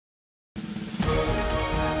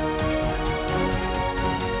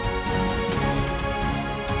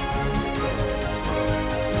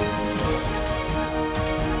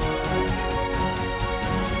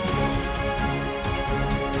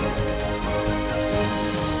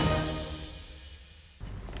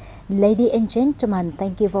Ladies and gentlemen,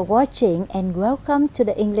 thank you for watching and welcome to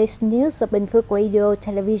the English news of Bình Phước radio,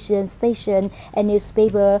 television station and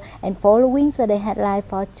newspaper, and following the headline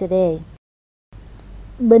for today.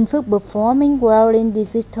 Bình Phước performing well in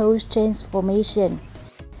digital transformation.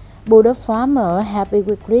 Border farmer happy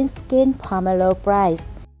with green skin pomelo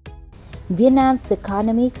price. Vietnam's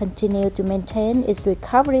economy continued to maintain its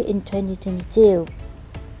recovery in 2022.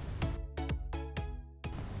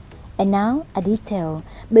 And now, a detail.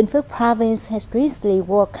 Bình Phước province has recently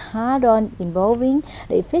worked hard on improving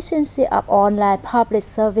the efficiency of online public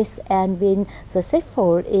service and been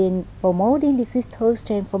successful in promoting digital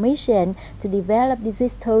transformation to develop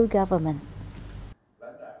digital government.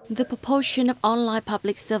 The proportion of online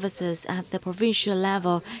public services at the provincial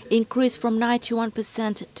level increased from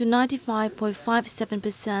 91% to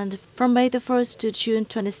 95.57% from May 1st to June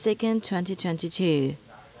 22nd, 2022.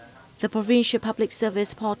 The Provincial Public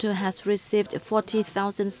Service Portal has received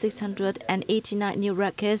 40,689 new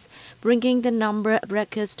records, bringing the number of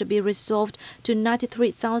records to be resolved to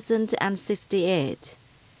 93,068.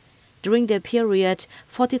 During the period,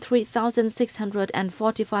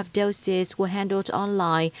 43,645 dossiers were handled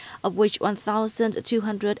online, of which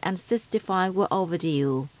 1,265 were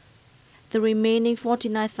overdue. The remaining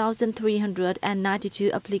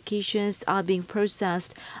 49,392 applications are being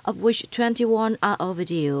processed, of which 21 are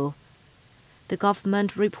overdue. The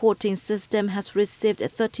government reporting system has received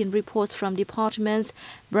 13 reports from departments,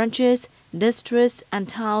 branches, districts, and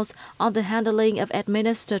towns on the handling of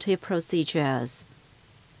administrative procedures.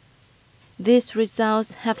 These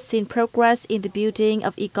results have seen progress in the building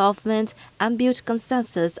of e-government and built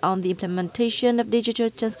consensus on the implementation of digital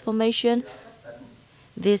transformation.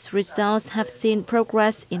 These results have seen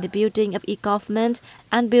progress in the building of e-government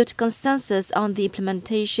and built consensus on the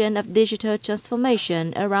implementation of digital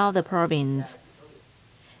transformation around the province.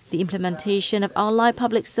 The implementation of online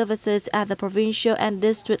public services at the provincial and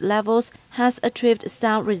district levels has achieved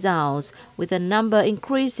sound results, with the number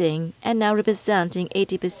increasing and now representing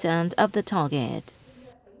 80% of the target.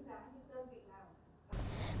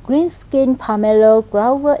 Green skin pomelo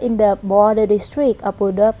growers in the border district of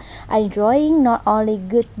Bordeaux are enjoying not only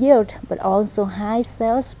good yield but also high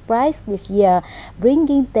sales price this year,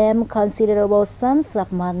 bringing them considerable sums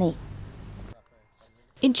of money.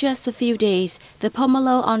 In just a few days, the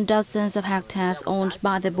pomelo on dozens of hectares owned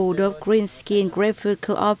by the Bordeaux Green Skin Grapefruit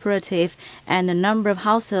Cooperative and a number of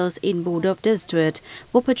households in Bordeaux district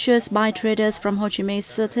were purchased by traders from Ho Chi Minh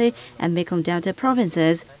City and Mekong Delta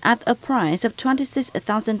provinces at a price of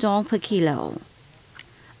 $26,000 per kilo.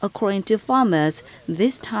 According to farmers,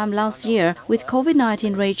 this time last year, with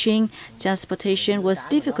COVID-19 raging, transportation was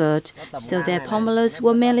difficult, so their pomelos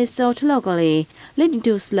were mainly sold locally, leading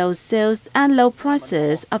to slow sales and low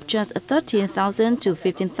prices of just $13,000 to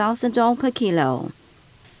 $15,000 per kilo.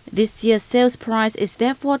 This year's sales price is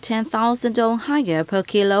therefore $10,000 higher per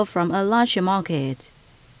kilo from a larger market.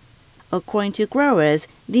 According to growers,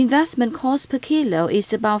 the investment cost per kilo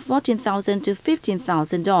is about $14,000 to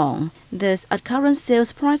 $15,000. Thus, at current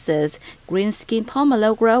sales prices, green skin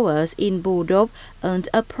pomelo growers in Bordeaux earned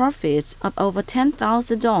a profit of over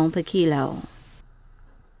 $10,000 per kilo.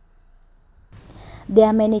 There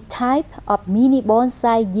are many types of mini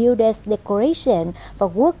bonsai used as decoration for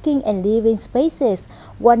working and living spaces.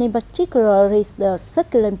 One in particular is the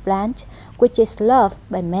succulent plant, which is loved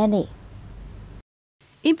by many.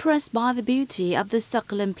 Impressed by the beauty of the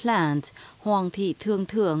succulent plant, Hoàng Thị Thường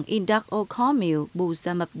Thường in Dak O Commune, Bu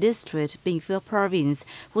Samap District, Bình Phước Province,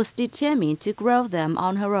 was determined to grow them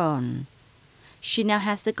on her own. She now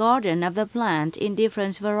has the garden of the plant in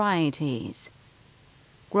different varieties.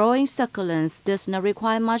 Growing succulents does not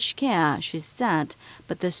require much care, she said,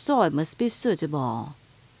 but the soil must be suitable.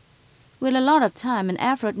 With a lot of time and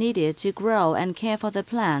effort needed to grow and care for the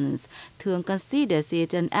plants, Thường considers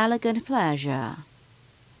it an elegant pleasure.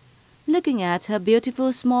 Looking at her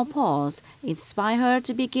beautiful small paws inspired her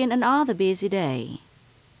to begin another busy day.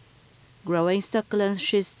 Growing succulents,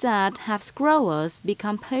 she said, helps growers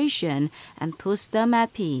become patient and puts them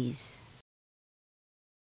at peace.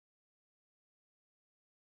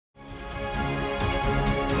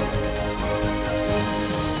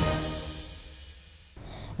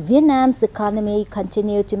 Vietnam's economy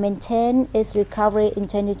continued to maintain its recovery in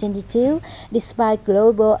 2022 despite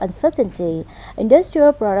global uncertainty.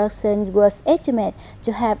 Industrial production was estimated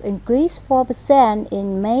to have increased 4%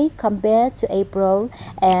 in May compared to April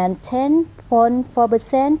and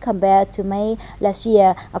 10.4% compared to May last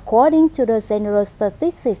year, according to the General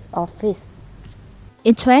Statistics Office.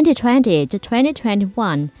 In 2020 to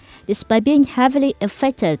 2021, despite being heavily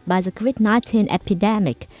affected by the COVID-19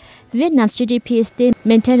 epidemic, Vietnam's GDP still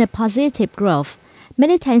maintained a positive growth.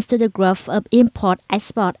 mainly thanks to the growth of import,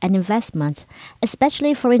 export, and investment,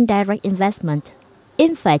 especially foreign direct investment.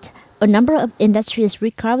 In fact, a number of industries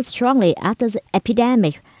recovered strongly after the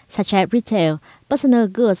epidemic, such as retail, personal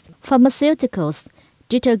goods, pharmaceuticals,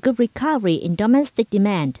 due to a good recovery in domestic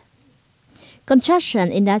demand.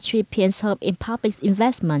 Construction industry pins hope in public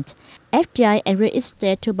investment, FDI and real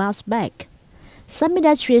estate to bounce back. Some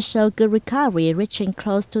industries show good recovery, reaching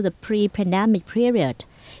close to the pre-pandemic period,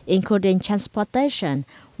 including transportation,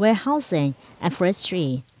 warehousing, and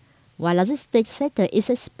forestry, while logistics sector is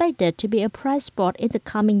expected to be a bright spot in the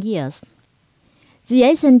coming years. The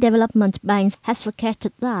Asian Development Bank has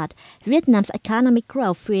forecasted that Vietnam's economic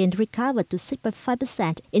growth will recover to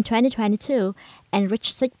 6.5% in 2022 and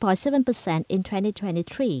reach 6.7% in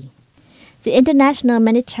 2023. The International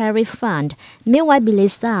Monetary Fund meanwhile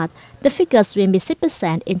believes that the figures will be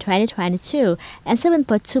 6% in 2022 and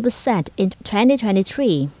 7.2% in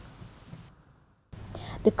 2023.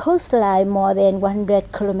 The coastline, more than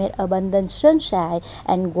 100 km abundant sunshine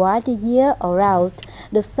and white the year around.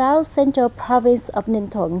 The south central province of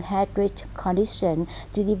Ninh Thuận had rich conditions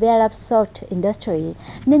to develop salt industry.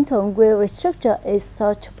 Ninh Thuận will restructure its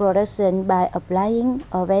salt production by applying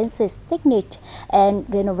advanced techniques and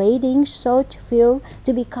renovating salt fields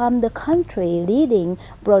to become the country's leading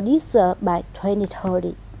producer by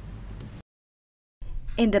 2030.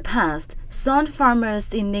 In the past, salt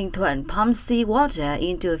farmers in Ninh Thuận pumped seawater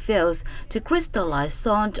into fields to crystallize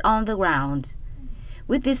salt on the ground.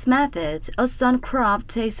 With this method, a salt crop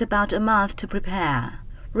takes about a month to prepare.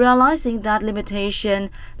 Realizing that limitation,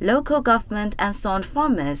 local government and salt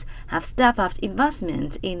farmers have stepped up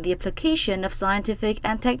investment in the application of scientific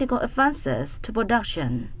and technical advances to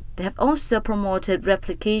production. They have also promoted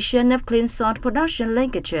replication of clean salt production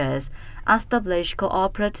linkages, established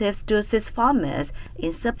cooperatives to assist farmers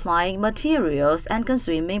in supplying materials and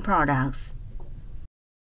consuming products.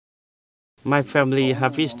 My family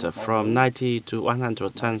harvests from 90 to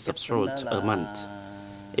 100 tons of salt a month.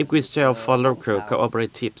 If we sell for local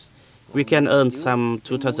cooperatives, we can earn some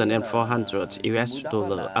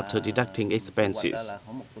 $2,400 after deducting expenses.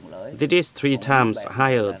 This is 3 times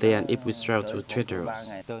higher than if we sell to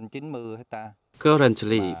traders.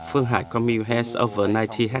 Currently, Phương Hải Commune has over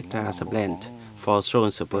 90 hectares of land for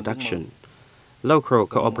salt production. Local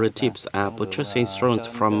cooperatives are purchasing salt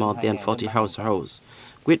from more than 40 households,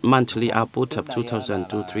 with monthly output of 2,000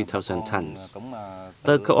 to 3,000 tons.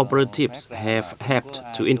 The cooperatives have helped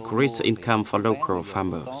to increase income for local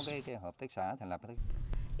farmers.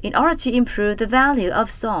 In order to improve the value of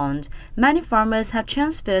salt, many farmers have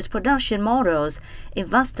transferred production models,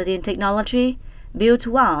 invested in technology, built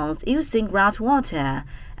wells using groundwater,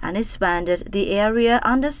 and expanded the area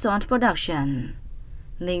under salt production.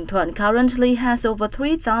 Ninh Thuận currently has over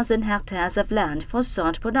 3,000 hectares of land for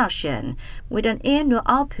salt production, with an annual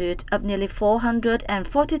output of nearly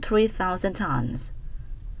 443,000 tons.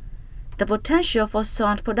 The potential for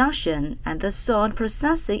salt production and the salt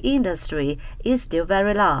processing industry is still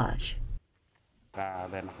very large.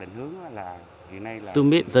 To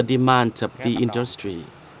meet the demand of the industry,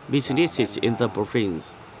 businesses in the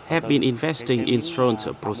province have been investing in salt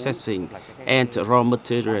processing and raw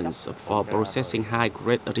materials for processing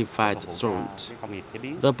high-grade refined salt.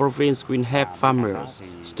 The province will help farmers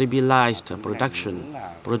stabilize production,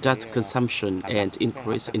 product consumption, and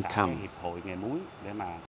increase income.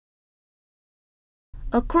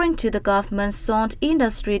 According to the government's salt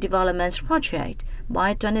industry development project,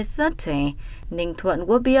 by 2030, Ninh Thuận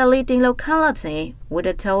will be a leading locality with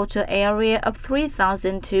a total area of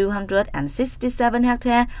 3,267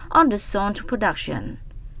 hectares under salt production.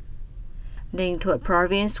 Ninh Thuận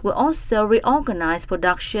province will also reorganize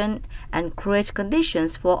production and create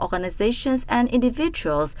conditions for organizations and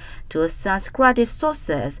individuals to access credit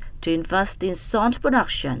sources to invest in salt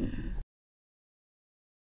production.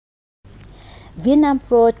 Vietnam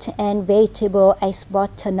fruit and vegetable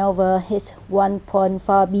export turnover hit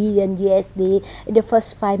 1.4 billion USD in the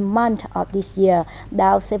first 5 months of this year,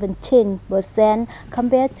 down 17%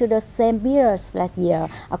 compared to the same period last year,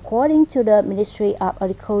 according to the Ministry of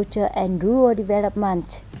Agriculture and Rural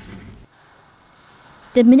Development.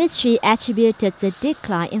 The ministry attributed the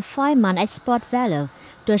decline in 5-month export value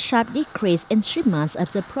to a sharp decrease in shipments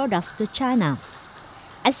of the products to China.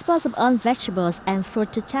 Exports of all vegetables and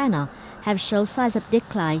fruit to China have shown signs of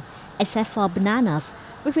decline, except for bananas,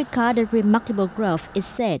 which recorded remarkable growth, it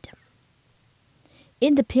said.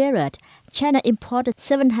 In the period, China imported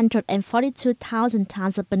 742,000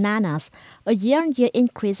 tons of bananas, a year-on-year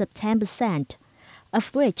increase of 10%,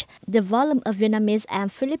 of which the volume of Vietnamese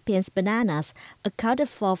and Philippines bananas accounted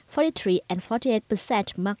for 43% and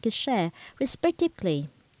 48% market share, respectively.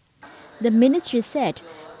 The ministry said,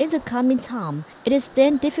 in the coming time, it is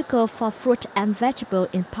then difficult for fruit and vegetable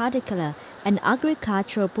in particular and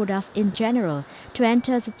agricultural products in general to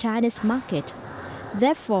enter the Chinese market.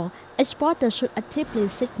 Therefore, exporters should actively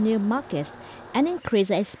seek new markets and increase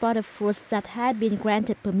the export of fruits that have been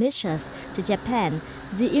granted permissions to Japan,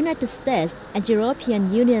 the United States, and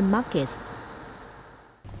European Union markets.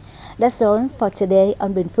 That's all for today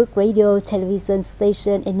on Bình Phước Radio, television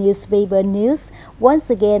station and newspaper news. Once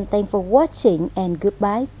again, thanks for watching and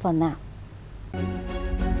goodbye for now.